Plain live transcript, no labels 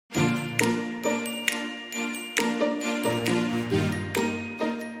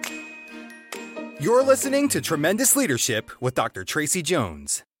You're listening to Tremendous Leadership with Dr. Tracy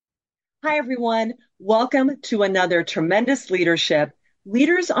Jones. Hi, everyone. Welcome to another Tremendous Leadership,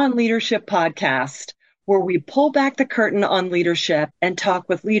 Leaders on Leadership podcast, where we pull back the curtain on leadership and talk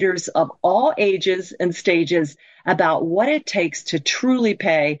with leaders of all ages and stages about what it takes to truly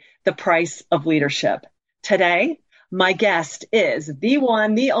pay the price of leadership. Today, my guest is the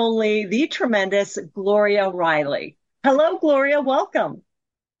one, the only, the tremendous Gloria Riley. Hello, Gloria. Welcome.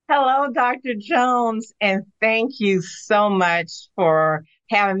 Hello, Dr. Jones, and thank you so much for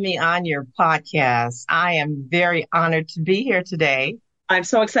having me on your podcast. I am very honored to be here today. I'm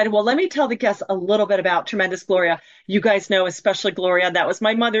so excited. Well, let me tell the guests a little bit about Tremendous Gloria. You guys know, especially Gloria, that was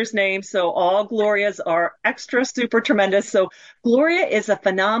my mother's name. So all Glorias are extra, super tremendous. So Gloria is a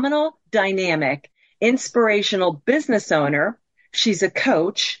phenomenal, dynamic, inspirational business owner. She's a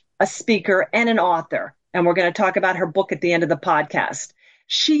coach, a speaker, and an author. And we're going to talk about her book at the end of the podcast.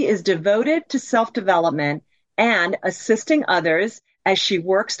 She is devoted to self-development and assisting others as she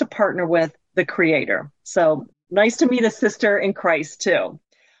works to partner with the Creator. So nice to meet a sister in Christ, too.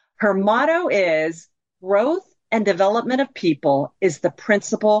 Her motto is, growth and development of people is the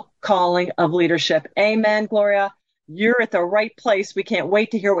principal calling of leadership. Amen, Gloria. You're at the right place. We can't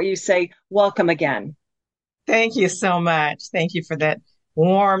wait to hear what you say. Welcome again. Thank you so much. Thank you for that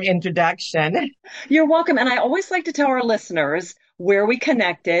warm introduction. You're welcome. And I always like to tell our listeners where we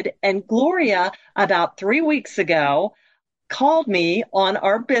connected. And Gloria, about 3 weeks ago, called me on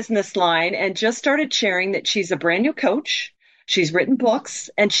our business line and just started sharing that she's a brand new coach. She's written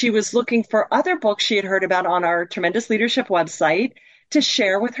books, and she was looking for other books she had heard about on our Tremendous Leadership website to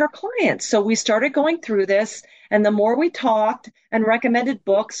share with her clients. So we started going through this, and the more we talked and recommended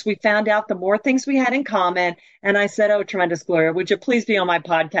books, we found out the more things we had in common. And I said, oh, Tremendous Gloria, would you please be on my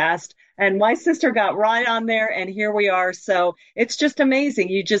podcast? And my sister got right on there, and here we are. So it's just amazing.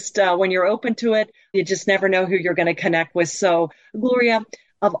 You just, when you're open to it, you just never know who you're going to connect with. So, Gloria,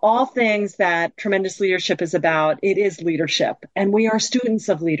 of all things that Tremendous Leadership is about, it is leadership. And we are students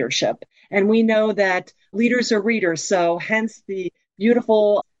of leadership. And we know that leaders are readers. So hence the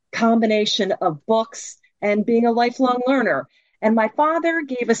beautiful combination of books and being a lifelong learner. And my father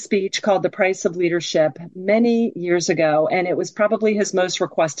gave a speech called The Price of Leadership many years ago, and it was probably his most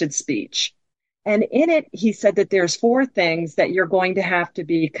requested speech. And in it, he said that there's 4 things that you're going to have to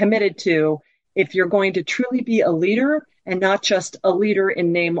be committed to if you're going to truly be a leader and not just a leader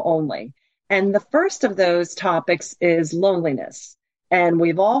in name only. And the first of those topics is loneliness. And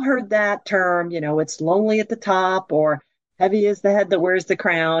we've all heard that term, it's lonely at the top, or heavy is the head that wears the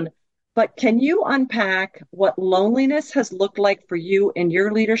crown. But can you unpack what loneliness has looked like for you in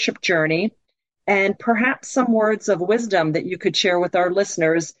your leadership journey, and perhaps some words of wisdom that you could share with our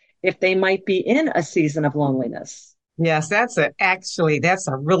listeners if they might be in a season of loneliness? Yes, that's a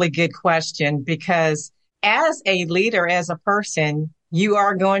really good question, because as a leader, as a person, you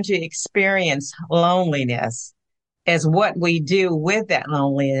are going to experience loneliness. As what we do with that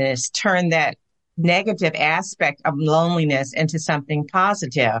loneliness, turn that negative aspect of loneliness into something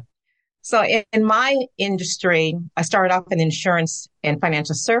positive. So in my industry, I started off in the insurance and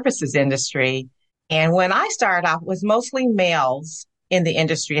financial services industry. And when I started off, it was mostly males in the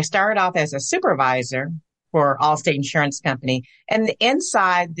industry. I started off as a supervisor for Allstate Insurance Company. And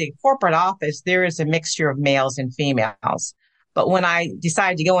inside the corporate office, there is a mixture of males and females. But when I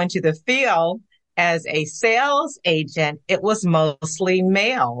decided to go into the field as a sales agent, it was mostly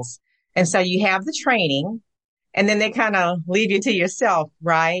males. And so you have the training, and then they kind of leave you to yourself,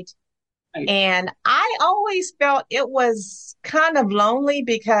 right? And I always felt it was kind of lonely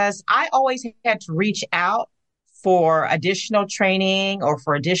because I always had to reach out for additional training or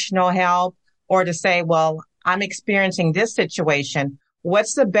for additional help, or to say, well, I'm experiencing this situation.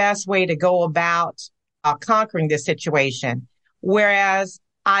 What's the best way to go about conquering this situation? Whereas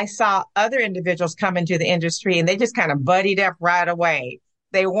I saw other individuals come into the industry and they just kind of buddied up right away.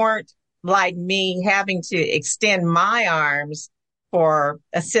 They weren't like me having to extend my arms for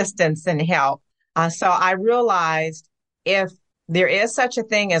assistance and help. So I realized if there is such a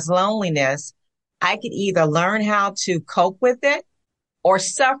thing as loneliness, I could either learn how to cope with it or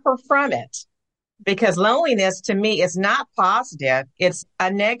suffer from it. Because loneliness to me is not positive, it's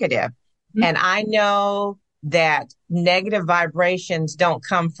a negative. Mm-hmm. And I know that negative vibrations don't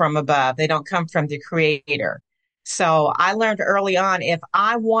come from above. They don't come from the Creator. So I learned early on, if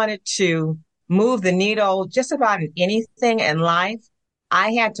I wanted to move the needle just about in anything in life,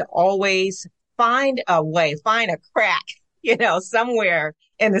 I had to always find a way, find a crack, somewhere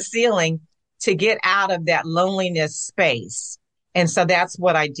in the ceiling to get out of that loneliness space. And so that's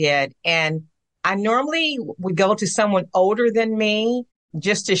what I did. And I normally would go to someone older than me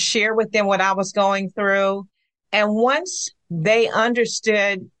just to share with them what I was going through. And once they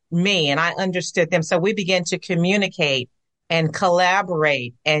understood me and I understood them, so we began to communicate and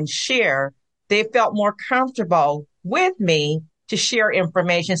collaborate and share, they felt more comfortable with me to share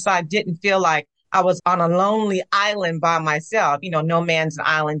information. So I didn't feel like I was on a lonely island by myself, no man's an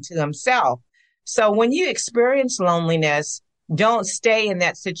island to himself. So when you experience loneliness, don't stay in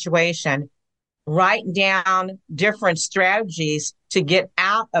that situation. Write down different strategies to get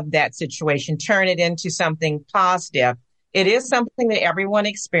out of that situation, turn it into something positive. It is something that everyone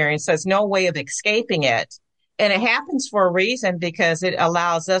experiences. There's no way of escaping it. And it happens for a reason because it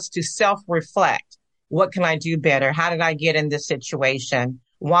allows us to self-reflect. What can I do better? How did I get in this situation?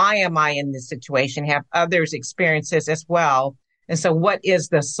 Why am I in this situation? Have others experienced this as well? And so what is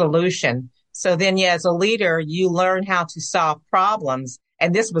the solution? So then, yeah, as a leader, you learn how to solve problems.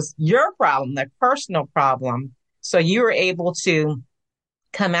 And this was your problem, the personal problem. So you were able to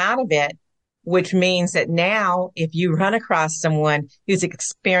come out of it, which means that now if you run across someone who's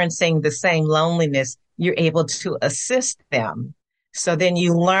experiencing the same loneliness, you're able to assist them. So then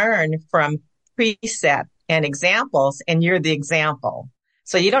you learn from precept and examples, and you're the example.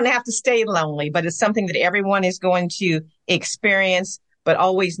 So you don't have to stay lonely, but it's something that everyone is going to experience, but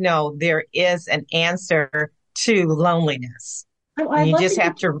always know there is an answer to loneliness. Oh, I And you love just that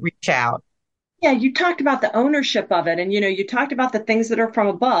have to reach out. Yeah, you talked about the ownership of it. And, you talked about the things that are from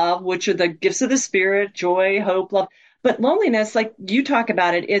above, which are the gifts of the spirit, joy, hope, love. But loneliness, like you talk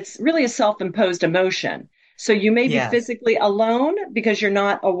about it, it's really a self-imposed emotion. So you may be Yes. physically alone because you're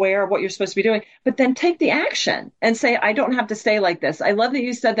not aware of what you're supposed to be doing, but then take the action and say, I don't have to stay like this. I love that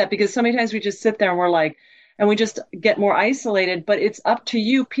you said that because so many times we just sit there and we're like, and we just get more isolated, but it's up to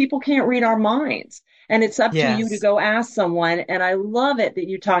you. People can't read our minds. And it's up to you to Yes. go ask someone. And I love it that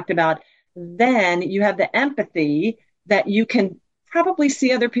you talked about then you have the empathy that you can probably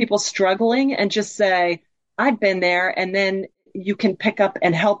see other people struggling and just say, I've been there. And then you can pick up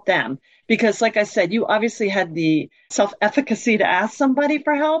and help them. Because, like I said, you obviously had the self efficacy to ask somebody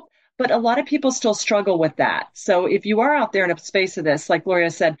for help, but a lot of people still struggle with that. So if you are out there in a space of this, like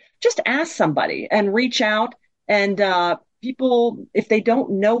Gloria said, just ask somebody and reach out. And people, if they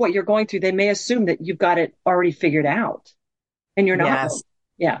don't know what you're going through, they may assume that you've got it already figured out and you're not. Yes.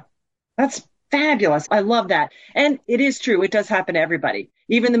 Yeah. That's fabulous. I love that. And it is true. It does happen to everybody,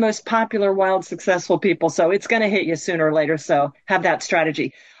 even the most popular, wild, successful people. So it's going to hit you sooner or later. So have that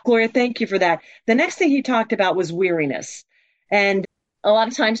strategy. Gloria, thank you for that. The next thing he talked about was weariness. And a lot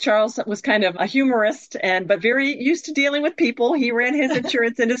of times Charles was kind of a humorist but very used to dealing with people. He ran his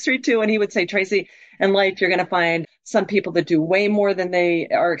insurance industry too. And he would say, Tracy, in life, you're going to find some people that do way more than they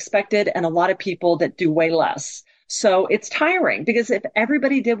are expected and a lot of people that do way less. So it's tiring because if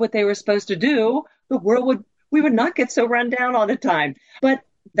everybody did what they were supposed to do, we would not get so run down all the time. But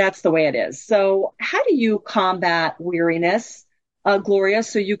that's the way it is. So how do you combat weariness, Gloria,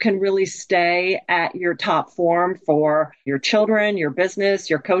 so you can really stay at your top form for your children, your business,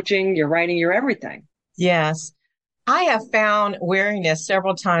 your coaching, your writing, your everything? Yes. I have found weariness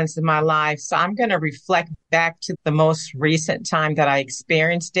several times in my life. So I'm going to reflect back to the most recent time that I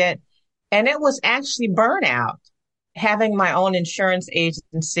experienced it. And it was actually burnout. Having my own insurance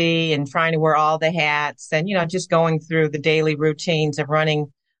agency and trying to wear all the hats and, just going through the daily routines of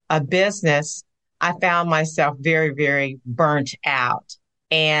running a business, I found myself very, very burnt out.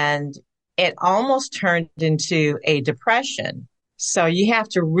 And it almost turned into a depression. So you have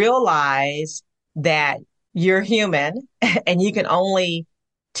to realize that you're human and you can only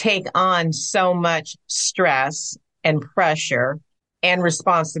take on so much stress and pressure and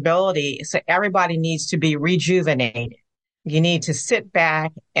responsibility. So everybody needs to be rejuvenated. You need to sit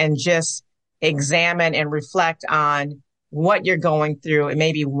back and just examine and reflect on what you're going through and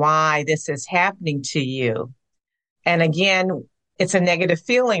maybe why this is happening to you. And again, it's a negative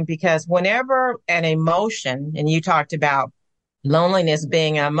feeling because whenever an emotion, and you talked about loneliness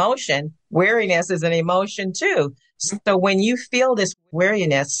being an emotion, weariness is an emotion too. So when you feel this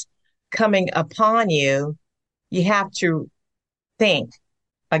weariness coming upon you, you have to think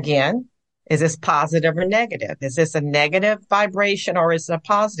again, is this positive or negative? Is this a negative vibration or is it a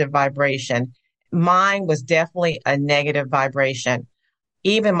positive vibration? Mine was definitely a negative vibration.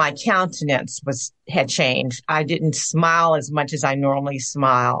 Even my countenance had changed. I didn't smile as much as I normally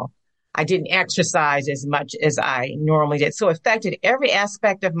smile. I didn't exercise as much as I normally did. So it affected every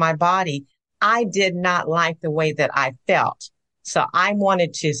aspect of my body. I did not like the way that I felt. So I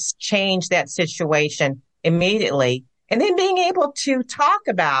wanted to change that situation immediately. And then being able to talk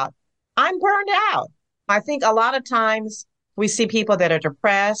about, I'm burned out. I think a lot of times we see people that are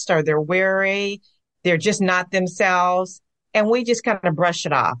depressed or they're weary, they're just not themselves. and we just kind of brush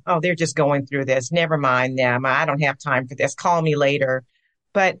it off. Oh, they're just going through this. Never mind them. I don't have time for this. Call me later.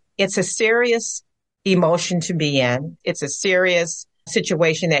 But it's a serious emotion to be in. It's a serious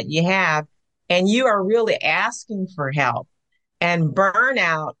situation that you have, and you are really asking for help. And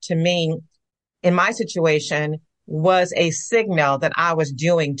burnout to me, in my situation, was a signal that I was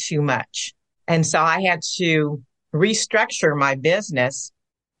doing too much. And so I had to restructure my business,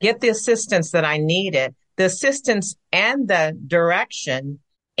 get the assistance that I needed, the assistance and the direction,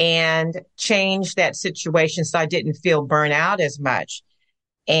 and change that situation so I didn't feel burnt out as much.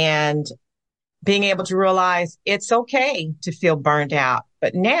 And being able to realize it's okay to feel burnt out.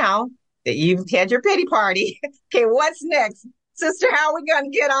 But now that you've had your pity party, okay, what's next? Sister, how are we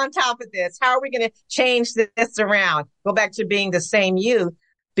going to get on top of this? How are we going to change this around? Go back to being the same you,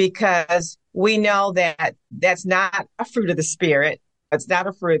 because we know that that's not a fruit of the spirit. It's not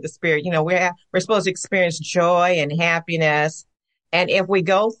a fruit of the spirit. You know, we're supposed to experience joy and happiness. And if we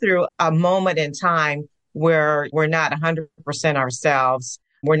go through a moment in time where we're not 100% ourselves,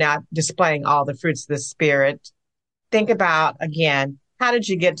 we're not displaying all the fruits of the spirit, think about, again, how did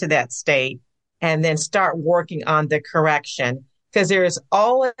you get to that state? And then start working on the correction, because there is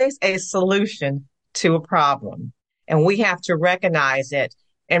always a solution to a problem. And we have to recognize it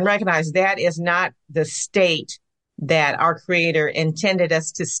and recognize that is not the state that our Creator intended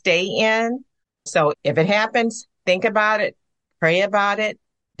us to stay in. So if it happens, think about it, pray about it,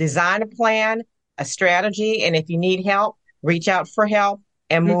 design a plan, a strategy. And if you need help, reach out for help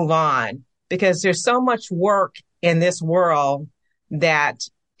and move on, because there's so much work in this world that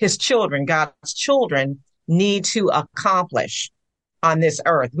his children, God's children, need to accomplish on this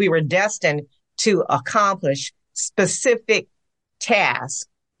earth. We were destined to accomplish specific tasks.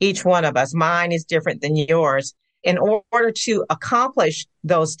 Each one of us, mine is different than yours. In order to accomplish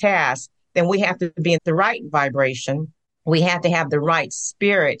those tasks, then we have to be in the right vibration. We have to have the right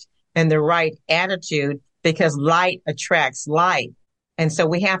spirit and the right attitude, because light attracts light. And so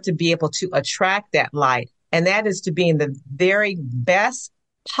we have to be able to attract that light. And that is to be in the very best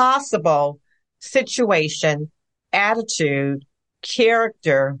possible situation, attitude,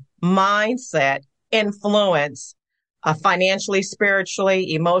 character, mindset, influence, financially,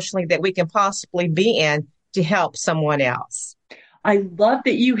 spiritually, emotionally, that we can possibly be in to help someone else. I love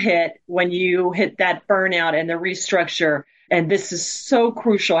that when you hit that burnout and the restructure. And this is so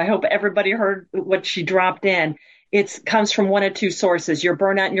crucial. I hope everybody heard what she dropped in. It comes from one of two sources, your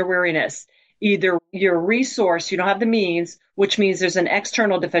burnout and your weariness. Either your resource, you don't have the means, which means there's an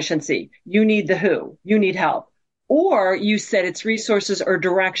external deficiency. You need the who, you need help. Or you said it's resources or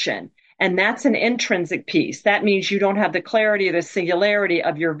direction. And that's an intrinsic piece. That means you don't have the clarity or the singularity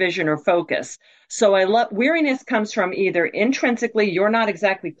of your vision or focus. So weariness comes from either intrinsically, you're not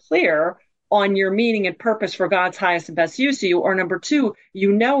exactly clear on your meaning and purpose for God's highest and best use of you. Or number two,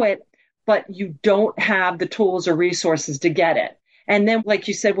 you know it, but you don't have the tools or resources to get it. And then, like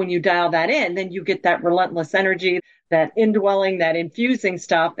you said, when you dial that in, then you get that relentless energy, that indwelling, that infusing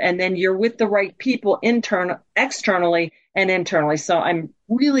stuff. And then you're with the right people externally and internally. So I'm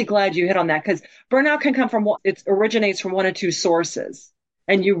really glad you hit on that, because burnout can come from, it originates from one or two sources.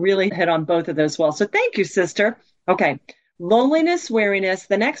 And you really hit on both of those well. So thank you, sister. Okay. Loneliness, weariness.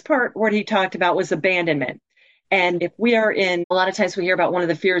 The next part where he talked about was abandonment. And if we are a lot of times we hear about one of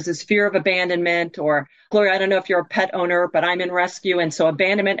the fears is fear of abandonment, or Gloria, I don't know if you're a pet owner, but I'm in rescue. And so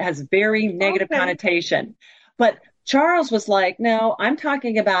abandonment has very negative connotation. But Charles was like, no, I'm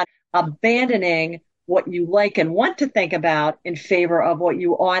talking about abandoning what you like and want to think about in favor of what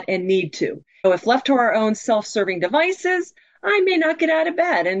you ought and need to. So if left to our own self-serving devices, I may not get out of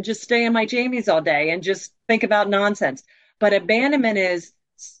bed and just stay in my jammies all day and just think about nonsense. But abandonment is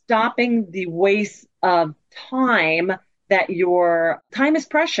stopping the waste of time, that your time is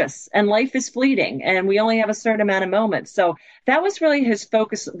precious and life is fleeting and we only have a certain amount of moments. So that was really his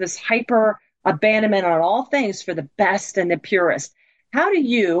focus, this hyper abandonment on all things for the best and the purest. How do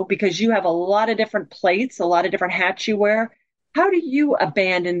you, because you have a lot of different plates, a lot of different hats you wear, how do you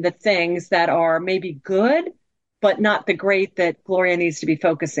abandon the things that are maybe good, but not the great that Gloria needs to be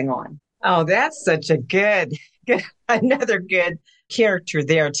focusing on? Oh, that's such a another good character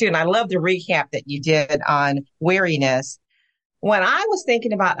there too. And I love the recap that you did on weariness. When I was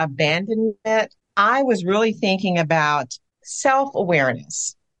thinking about abandonment, I was really thinking about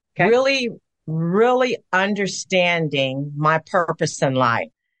self-awareness, really understanding my purpose in life.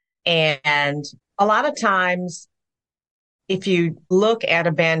 And a lot of times, if you look at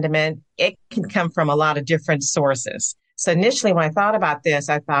abandonment, it can come from a lot of different sources. So initially, when I thought about this,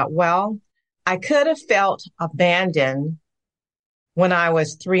 I thought, well, I could have felt abandoned when I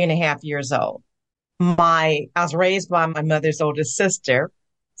was 3.5 years old. I was raised by my mother's oldest sister.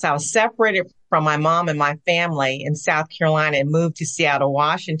 So I was separated from my mom and my family in South Carolina and moved to Seattle,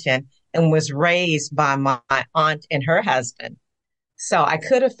 Washington, and was raised by my aunt and her husband. So I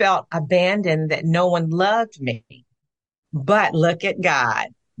could have felt abandoned that no one loved me. But look at God.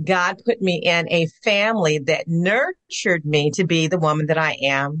 God put me in a family that nurtured me to be the woman that I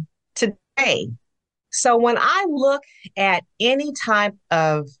am today. So when I look at any type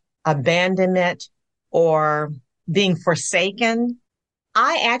of abandonment or being forsaken,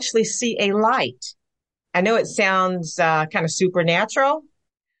 I actually see a light. I know it sounds kind of supernatural,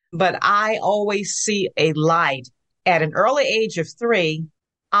 but I always see a light. At an early age of 3,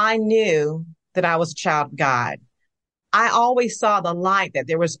 I knew that I was a child of God. I always saw the light that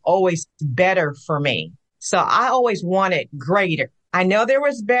there was always better for me. So I always wanted greater. I know there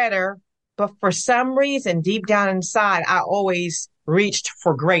was better, but for some reason, deep down inside, I always reached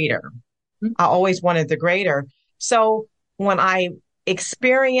for greater. I always wanted the greater. So when I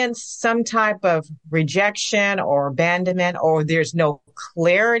experience some type of rejection or abandonment, or there's no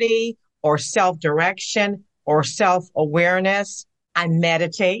clarity or self-direction or self-awareness, I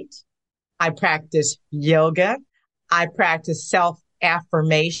meditate. I practice yoga. I practice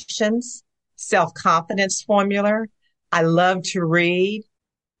self-affirmations, self-confidence formula. I love to read.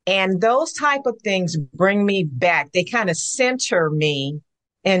 And those type of things bring me back. They kind of center me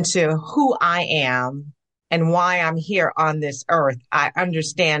into who I am and why I'm here on this earth. I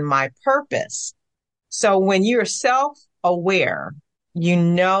understand my purpose. So when you're self-aware, you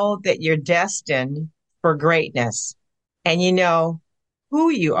know that you're destined for greatness and you know who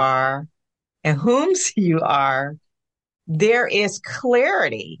you are and whom's you are. There is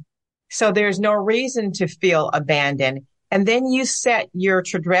clarity. So there's no reason to feel abandoned. And then you set your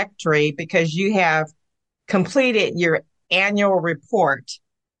trajectory because you have completed your annual report,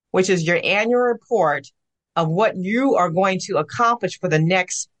 which is your annual report of what you are going to accomplish for the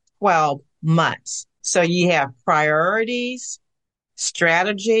next 12 months. So you have priorities,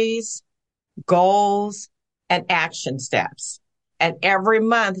 strategies, goals, and action steps. And every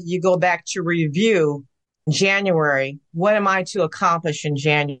month you go back to review January. What am I to accomplish in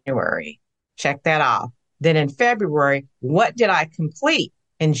January? Check that off. Then in February, what did I complete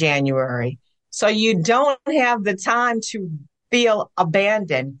in January? So you don't have the time to feel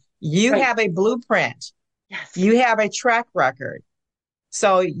abandoned. You Right. have a blueprint. Yes. You have a track record.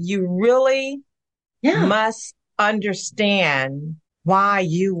 So you really Yeah. must understand why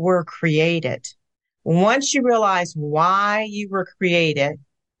you were created. Once you realize why you were created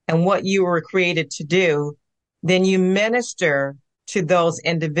and what you were created to do, then you minister to those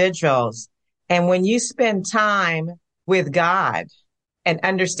individuals. And when you spend time with God and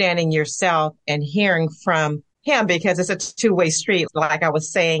understanding yourself and hearing from Him, because it's a two-way street, like I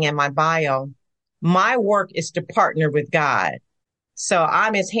was saying in my bio, my work is to partner with God. So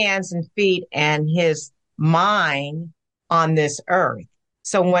I'm His hands and feet and His mind on this earth.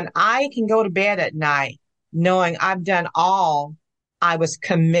 So when I can go to bed at night knowing I've done all I was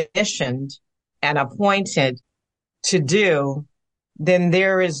commissioned and appointed to do, then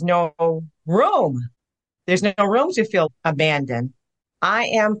there is no room. There's no room to feel abandoned. I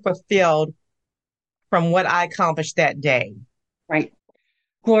am fulfilled from what I accomplished that day. Right.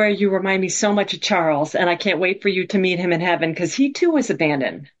 Gloria, you remind me so much of Charles, and I can't wait for you to meet him in heaven because he too was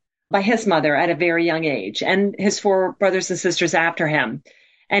abandoned by his mother at a very young age and his 4 brothers and sisters after him.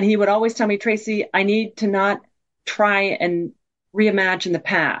 And he would always tell me, Tracy, I need to not try and reimagine the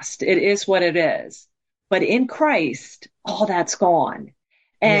past. It is what it is. But in Christ, all that's gone.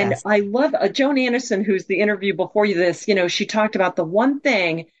 And Yes. I love Joan Anderson, who's the interview before you this, she talked about the one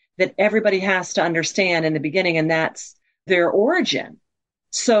thing that everybody has to understand in the beginning, and that's their origin.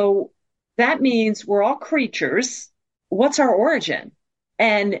 So that means we're all creatures. What's our origin?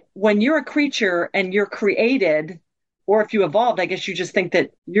 And when you're a creature and you're created, or if you evolved, I guess you just think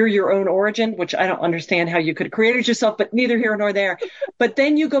that you're your own origin, which I don't understand how you could have created yourself, but neither here nor there. But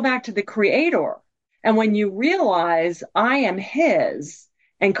then you go back to the creator. And when you realize I am his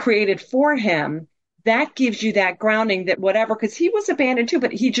and created for him, that gives you that grounding that whatever, because he was abandoned too,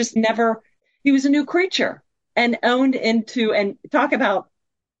 but he just never, he was a new creature and owned into, and talk about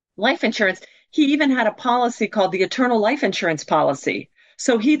life insurance. He even had a policy called the eternal life insurance policy.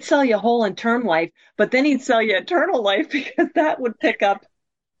 So he'd sell you whole and term life, but then he'd sell you eternal life because that would pick up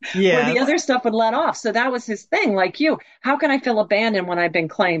where the Yes. other stuff would let off. So that was his thing, like you. How can I feel abandoned when I've been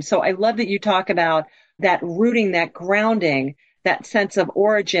claimed? So I love that you talk about that rooting, that grounding, that sense of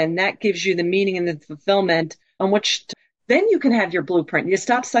origin. That gives you the meaning and the fulfillment on which then you can have your blueprint. You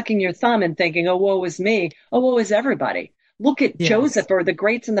stop sucking your thumb and thinking, oh, woe is me. Oh, woe is everybody. Look at Yes. Joseph or the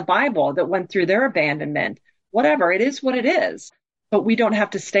greats in the Bible that went through their abandonment. Whatever, it is what it is. But we don't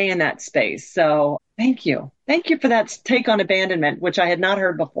have to stay in that space. So thank you. Thank you for that take on abandonment, which I had not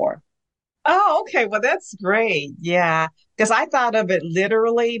heard before. Oh, okay. Well, that's great. Yeah. Because I thought of it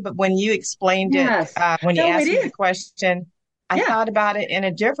literally, but when you explained it, Yes. when you No, it asked me the is. question, I Yeah, thought about it in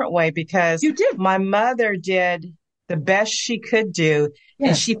a different way because you did. my mother did the best she could do, and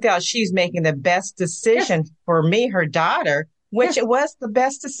Yes. she felt she's making the best Yes. decision for me, her daughter, which Yes. it was the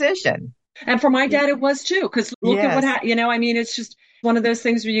best decision. And for my dad, it was too, because look at what Yes. happened. I mean, it's just one of those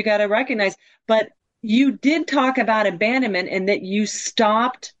things where you got to recognize. But you did talk about abandonment and that you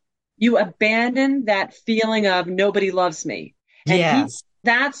stopped, you abandoned that feeling of nobody loves me. And Yes.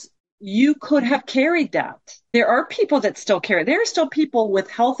 that's, you could have carried that. There are people that still carry, there are still people with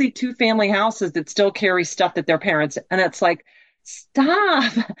healthy two-family houses that still carry stuff that their parents, and it's like,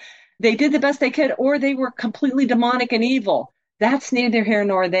 stop. They did the best they could, or they were completely demonic and evil. That's neither here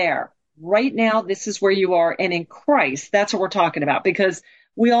nor there. Right now, this is where you are. And in Christ, that's what we're talking about, because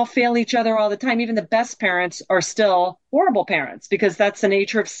we all fail each other all the time. Even the best parents are still horrible parents because that's the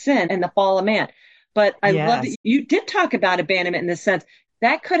nature of sin and the fall of man. But I love that Yes. you did talk about abandonment in the sense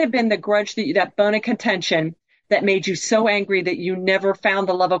that could have been the grudge that bone of contention that made you so angry that you never found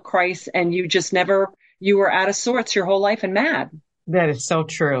the love of Christ and you just never, you were out of sorts your whole life and mad. That is so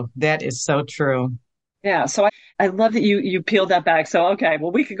true. That is so true. Yeah, so I love that you peeled that back. So okay,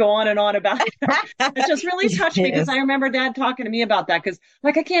 well we could go on and on about it. It just really touched me because Yes. I remember Dad talking to me about that because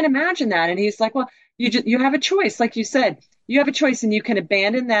like I can't imagine that, and he's like, well, you have a choice, like you said, you have a choice, and you can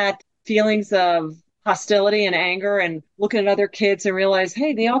abandon that feelings of hostility and anger and looking at other kids and realize,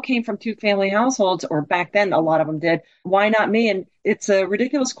 hey, they all came from two family households, or back then a lot of them did. Why not me? And it's a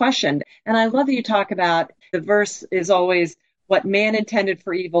ridiculous question, and I love that you talk about the verse is always what man intended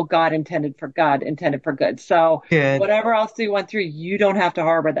for evil, God intended for good. So Good. whatever else you went through, you don't have to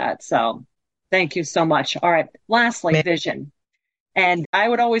harbor that. So thank you so much. All right. Lastly, Man. vision. And I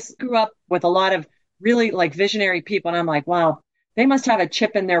would always grew up with a lot of really like visionary people. And I'm like, wow, they must have a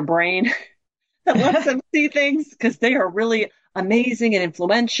chip in their brain that lets them see things because they are really amazing and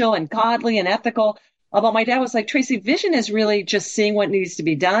influential and godly and ethical. Although my dad was like, Tracy, vision is really just seeing what needs to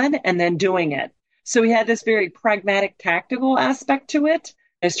be done and then doing it. So he had this very pragmatic, tactical aspect to it.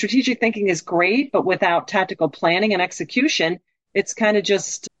 And strategic thinking is great, but without tactical planning and execution, it's kind of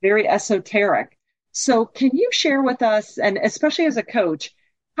just very esoteric. So can you share with us, and especially as a coach,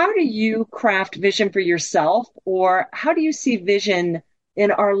 how do you craft vision for yourself, or how do you see vision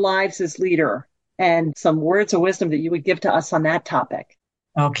in our lives as leader? And some words of wisdom that you would give to us on that topic.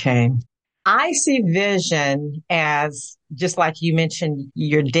 Okay. I see vision as just like you mentioned,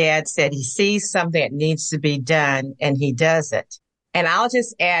 your dad said he sees something that needs to be done and he does it. And I'll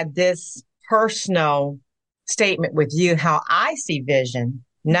just add this personal statement with you how I see vision,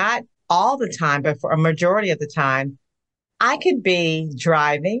 not all the time, but for a majority of the time. I could be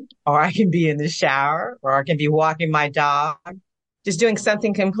driving or I can be in the shower or I can be walking my dog, just doing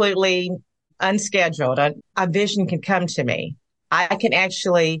something completely unscheduled. A vision can come to me. I can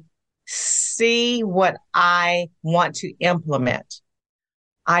actually see what I want to implement.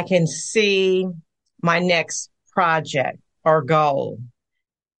 I can see my next project or goal.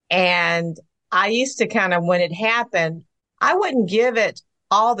 And I used to kind of, when it happened, I wouldn't give it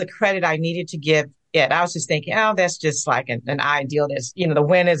all the credit I needed to give it. I was just thinking, oh, that's just like an ideal. That's, the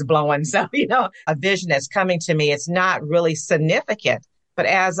wind is blowing. So, a vision that's coming to me, it's not really significant. But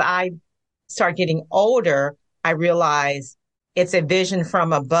as I start getting older, I realize it's a vision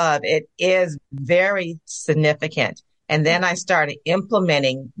from above. It is very significant. And then I started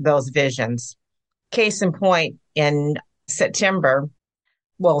implementing those visions. Case in point, in September,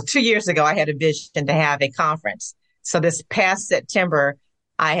 well, 2 years ago, I had a vision to have a conference. So this past September,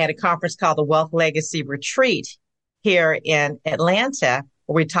 I had a conference called the Wealth Legacy Retreat here in Atlanta,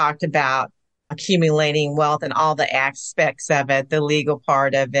 where we talked about accumulating wealth and all the aspects of it, the legal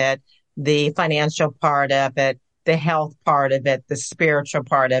part of it, the financial part of it, the health part of it, the spiritual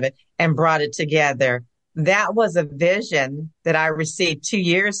part of it, and brought it together. That was a vision that I received 2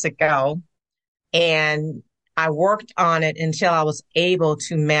 years ago. And I worked on it until I was able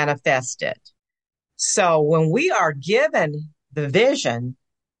to manifest it. So when we are given the vision,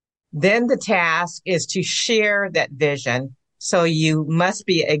 then the task is to share that vision. So you must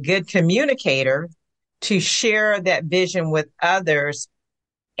be a good communicator to share that vision with others.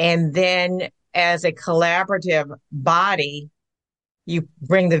 And then as a collaborative body, you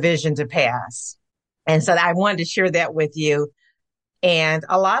bring the vision to pass. And so I wanted to share that with you. And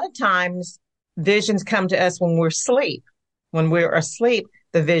a lot of times visions come to us when we're asleep. When we're asleep,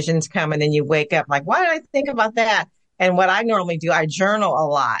 the visions come and then you wake up like, why did I think about that? And what I normally do, I journal a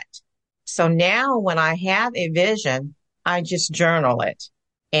lot. So now when I have a vision, I just journal it.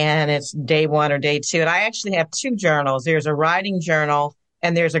 And it's day one or day two. And I actually have two journals. There's a writing journal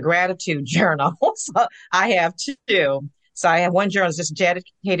and there's a gratitude journal. So I have two. So I have one journal that's just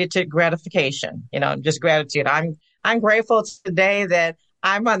dedicated to gratification, just gratitude. I'm grateful today that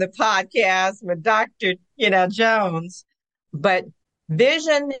I'm on the podcast with Dr. Jones. But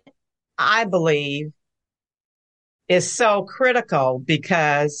vision, I believe, is so critical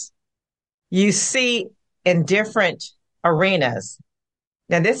because you see in different arenas.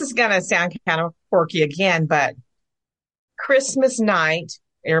 Now, this is going to sound kind of quirky again, but Christmas night,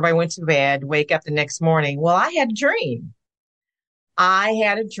 everybody went to bed, wake up the next morning. Well, I had a dream. I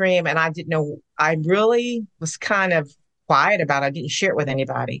had a dream and I didn't know, I really was kind of quiet about it. I didn't share it with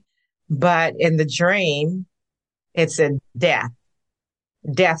anybody. But in the dream, it said death,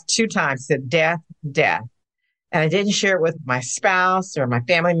 death two times, it said death, death. And I didn't share it with my spouse or my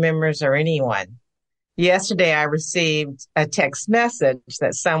family members or anyone. Yesterday, I received a text message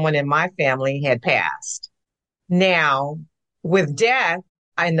that someone in my family had passed. Now, with death,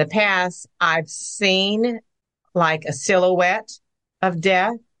 in the past, I've seen like a silhouette of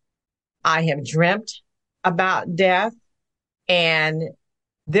death. I have dreamt about death. And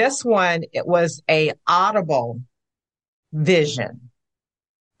this one, it was a audible vision.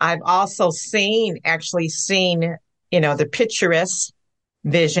 I've also actually seen, the picturesque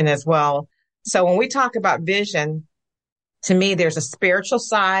vision as well. So when we talk about vision, to me, there's a spiritual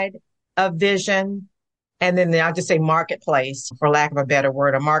side of vision. And then I'll just say marketplace, for lack of a better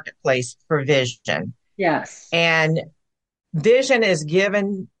word, a marketplace for vision. Yes. And vision is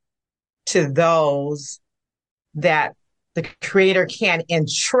given to those that the creator can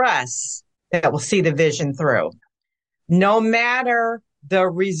entrust that will see the vision through. No matter the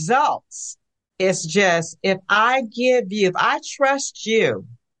results, it's just, if I trust you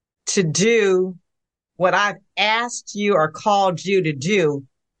to do what I've asked you or called you to do,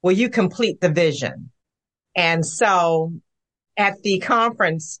 will you complete the vision? And so at the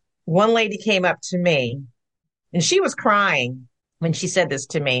conference, one lady came up to me and she was crying when she said this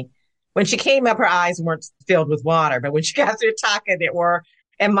to me. When she came up, her eyes weren't filled with water, but when she got through talking, it were,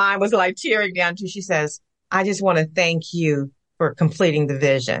 and mine was like tearing down too. She says, I just want to thank you for completing the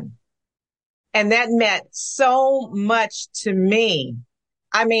vision. And that meant so much to me.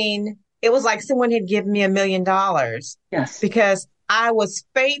 I mean, it was like someone had given me $1 million. Yes. Because I was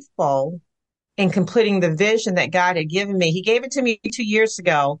faithful in completing the vision that God had given me. He gave it to me 2 years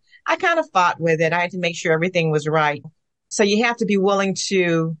ago. I kind of fought with it. I had to make sure everything was right. So you have to be willing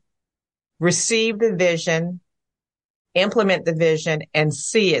to receive the vision, implement the vision, and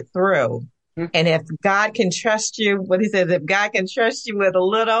see it through. Mm-hmm. And if God can trust you, what he says, if God can trust you with a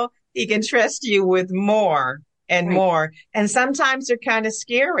little, he can trust you with more and more. And sometimes they're kind of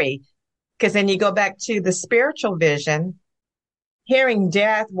scary because then you go back to the spiritual vision. Hearing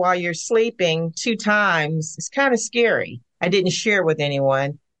death while you're sleeping 2 times is kind of scary. I didn't share with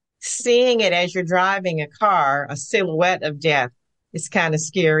anyone. Seeing it as you're driving a car, a silhouette of death, is kind of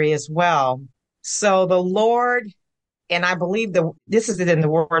scary as well. So the Lord, and I believe this is in the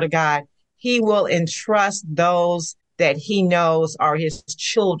Word of God, he will entrust those that he knows are his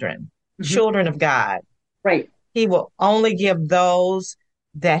children, children of God. Right. He will only give those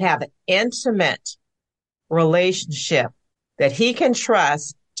that have an intimate relationship that he can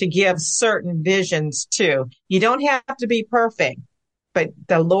trust to give certain visions to. You don't have to be perfect, but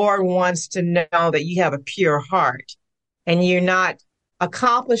the Lord wants to know that you have a pure heart and you're not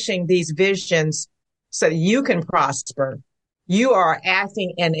accomplishing these visions so that you can prosper. You are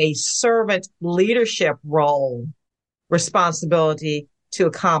acting in a servant leadership role, responsibility to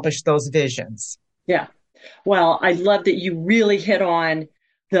accomplish those visions. Yeah. Well, I love that you really hit on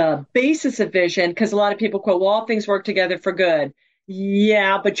the basis of vision, because a lot of people quote, well, all things work together for good.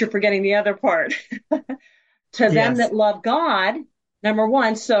 Yeah, but you're forgetting the other part. To them that love God, number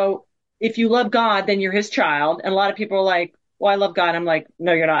one. So if you love God, then you're his child. And a lot of people are like, well, I love God. I'm like,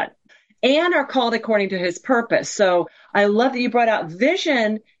 no, you're not. And are called according to his purpose. So I love that you brought out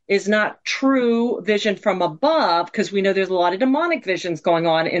vision is not true vision from above, because we know there's a lot of demonic visions going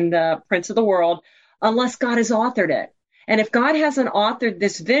on in the prince of the world, unless God has authored it. And if God hasn't authored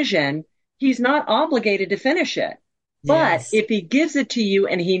this vision, he's not obligated to finish it. But if he gives it to you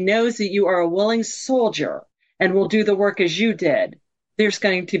and he knows that you are a willing soldier and will do the work as you did, there's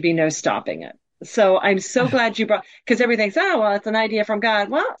going to be no stopping it. So I'm so glad you brought, because everything's, oh, well, it's an idea from God.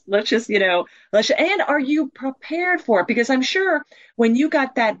 Well, and are you prepared for it? Because I'm sure when you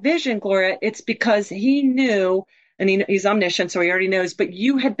got that vision, Gloria, it's because he knew and he's omniscient, so he already knows, but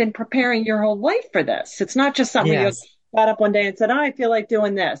you had been preparing your whole life for this. It's not just something you Yes. got up one day and said, oh, I feel like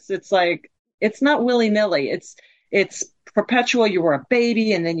doing this. It's like, it's not willy-nilly. It's perpetual. You were a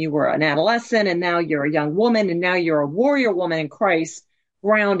baby, and then you were an adolescent, and now you're a young woman, and now you're a warrior woman in Christ,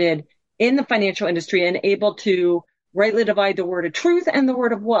 grounded in the financial industry and able to rightly divide the word of truth and the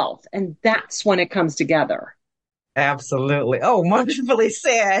word of wealth. And that's when it comes together. Absolutely. Oh, wonderfully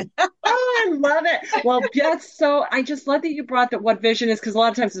said. Oh, I love it. Well, just so I just love that you brought that what vision is, because a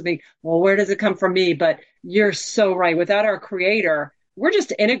lot of times it's me, well, where does it come from me? But you're so right. Without our creator, we're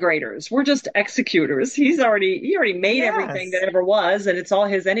just integrators. We're just executors. He already made everything Yes. that ever was, and it's all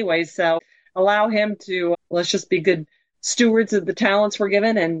his anyway. So allow him to, let's just be good stewards of the talents we're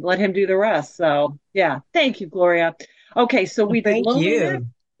given and let him do the rest. So yeah, thank you, Gloria. Okay, so Well, we did thank loneliness. you.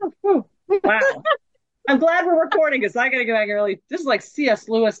 Oh, whew. Wow. I'm glad we're recording because I got to go back and really. This is like C.S.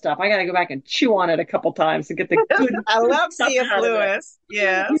 Lewis stuff. I got to go back and chew on it a couple times to get the I good love stuff C.S. out of it. Lewis.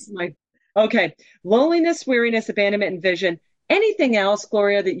 Yes. Okay, loneliness, weariness, abandonment, and vision. Anything else,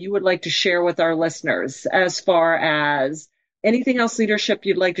 Gloria, that you would like to share with our listeners as far as anything else leadership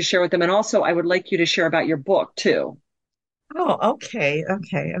you'd like to share with them? And also, I would like you to share about your book too. Oh, okay.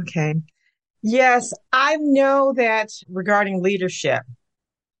 Okay. Okay. Yes, I know that regarding leadership,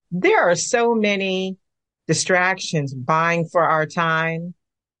 there are so many distractions vying for our time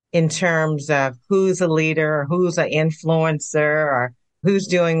in terms of who's a leader, or who's an influencer, or who's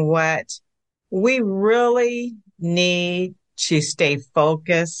doing what. We really need to stay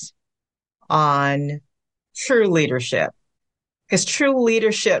focused on true leadership, because true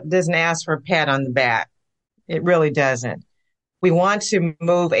leadership doesn't ask for a pat on the back. It really doesn't. We want to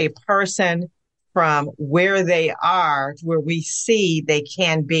move a person from where they are to where we see they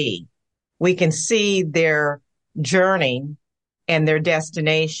can be. We can see their journey and their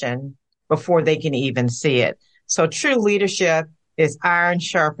destination before they can even see it. So true leadership is iron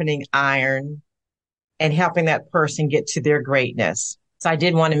sharpening iron and helping that person get to their greatness. So I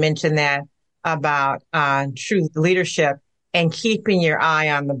did want to mention that about true leadership and keeping your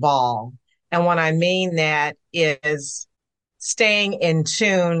eye on the ball. And what I mean that is staying in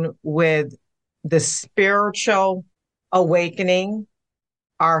tune with the spiritual awakening,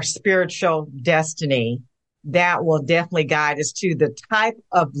 our spiritual destiny. That will definitely guide us to the type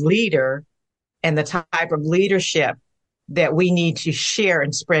of leader and the type of leadership that we need to share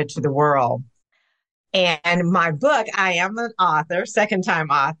and spread to the world. And my book, I am an author, second time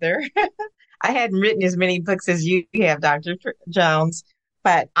author. I hadn't written as many books as you have, Dr. Jones,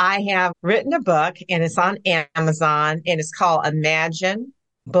 but I have written a book and it's on Amazon and it's called Imagine,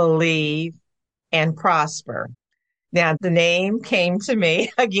 Believe, and Prosper. Now, the name came to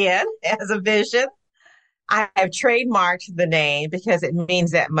me again as a vision. I have trademarked the name because it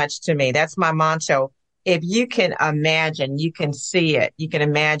means that much to me. That's my motto. If you can imagine, you can see it, you can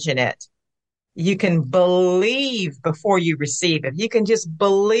imagine it. You can believe before you receive it. You can just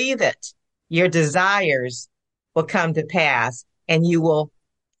believe it. Your desires will come to pass and you will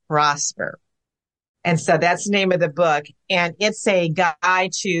prosper. And so that's the name of the book. And it's a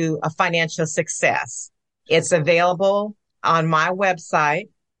guide to a financial success. It's available on my website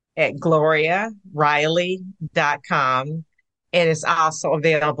at gloriariley.com. And it's also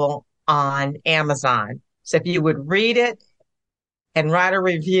available on Amazon. So if you would read it and write a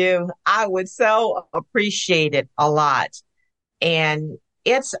review, I would so appreciate it a lot. And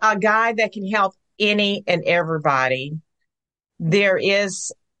it's a guide that can help any and everybody. There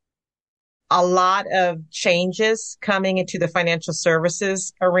is a lot of changes coming into the financial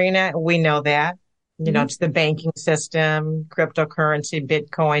services arena. We know that, Mm-hmm. to the banking system, cryptocurrency,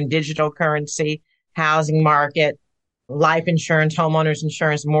 Bitcoin, digital currency, housing market, life insurance, homeowners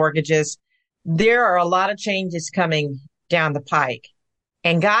insurance, mortgages. There are a lot of changes coming down the pike.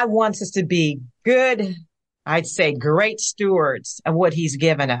 And God wants us to be good, I'd say great stewards of what he's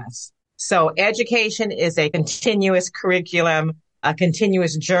given us. So education is a continuous curriculum, a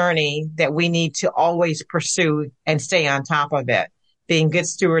continuous journey that we need to always pursue and stay on top of it, being good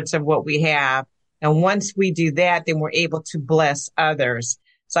stewards of what we have. And once we do that, then we're able to bless others.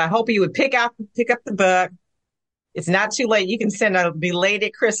 So I hope you would pick up the book. It's not too late. You can send a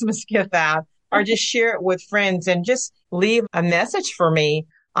belated Christmas gift out or just share it with friends and just leave a message for me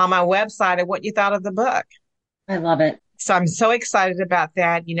on my website of what you thought of the book. I love it. So I'm so excited about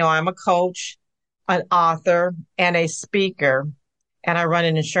that. I'm a coach, an author, and a speaker, and I run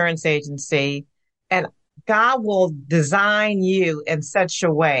an insurance agency. And God will design you in such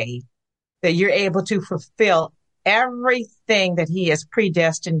a way that you're able to fulfill everything that he has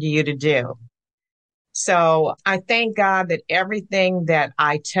predestined you to do. So I thank God that everything that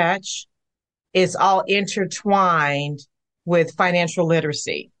I touch is all intertwined with financial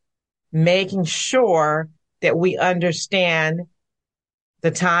literacy, making sure that we understand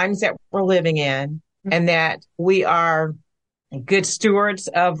the times that we're living in and that we are good stewards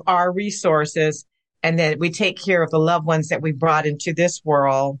of our resources and that we take care of the loved ones that we brought into this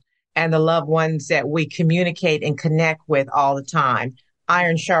world and the loved ones that we communicate and connect with all the time.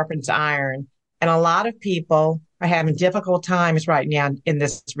 Iron sharpens iron. And a lot of people are having difficult times right now in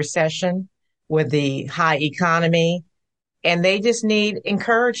this recession with the high economy, and they just need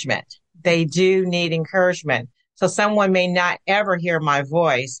encouragement. They do need encouragement. So someone may not ever hear my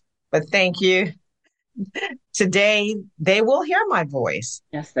voice, but thank you. Today, they will hear my voice.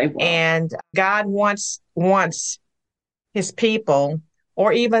 Yes, they will. And God wants his people,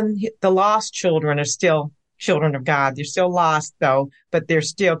 or even the lost children are still children of God. They're still lost, though, but they're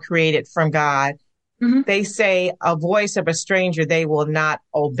still created from God. Mm-hmm. They say a voice of a stranger they will not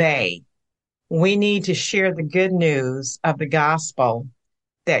obey. We need to share the good news of the gospel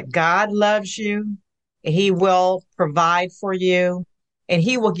that God loves you. He will provide for you, and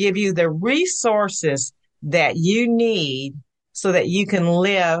he will give you the resources that you need so that you can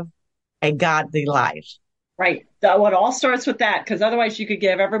live a godly life. Right. Well, it all starts with that, because otherwise you could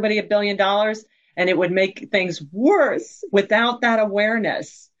give everybody $1 billion and it would make things worse without that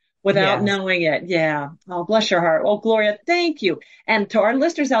awareness, without knowing it. Yeah. Oh, bless your heart. Well, Gloria, thank you. And to our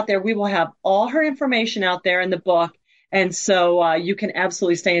listeners out there, we will have all her information out there in the book. And so you can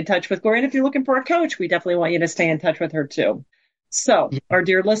absolutely stay in touch with Gloria. And if you're looking for a coach, we definitely want you to stay in touch with her too. So, our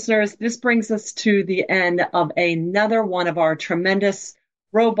dear listeners, this brings us to the end of another one of our tremendous,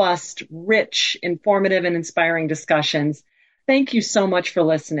 robust, rich, informative, and inspiring discussions. Thank you so much for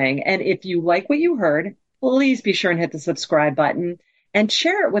listening. And if you like what you heard, please be sure and hit the subscribe button and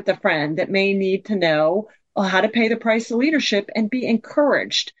share it with a friend that may need to know how to pay the price of leadership and be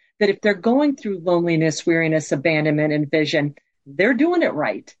encouraged that if they're going through loneliness, weariness, abandonment, and vision, they're doing it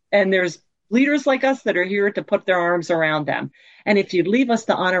right. And there's leaders like us that are here to put their arms around them. And if you'd leave us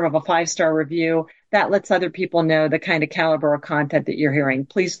the honor of a 5-star review, that lets other people know the kind of caliber of content that you're hearing.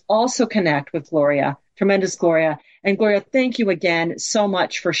 Please also connect with Gloria, tremendous Gloria. And Gloria, thank you again so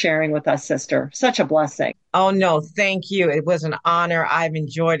much for sharing with us, sister. Such a blessing. Oh, no, thank you. It was an honor. I've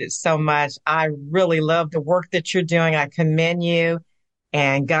enjoyed it so much. I really love the work that you're doing. I commend you.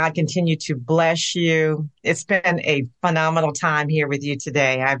 And God continue to bless you. It's been a phenomenal time here with you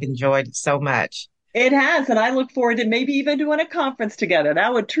today. I've enjoyed it so much. It has, and I look forward to maybe even doing a conference together.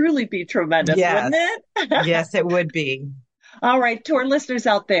 That would truly be tremendous, wouldn't it? Yes, it would be. All right, to our listeners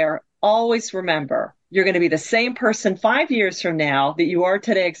out there, always remember, you're going to be the same person 5 years from now that you are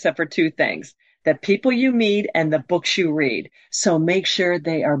today, except for two things: the people you meet and the books you read. So make sure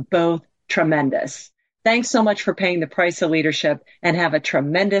they are both tremendous. Thanks so much for paying the price of leadership, and have a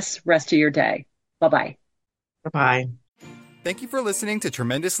tremendous rest of your day. Bye-bye. Bye-bye. Thank you for listening to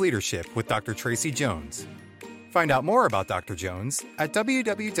Tremendous Leadership with Dr. Tracy Jones. Find out more about Dr. Jones at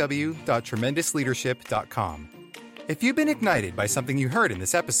www.tremendousleadership.com. If you've been ignited by something you heard in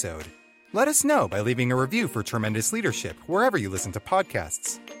this episode, let us know by leaving a review for Tremendous Leadership wherever you listen to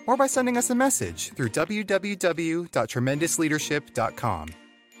podcasts, or by sending us a message through www.tremendousleadership.com.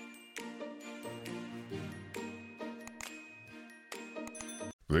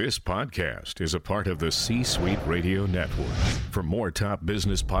 This podcast is a part of the C-Suite Radio Network. For more top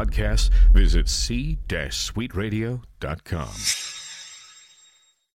business podcasts, visit c-suiteradio.com.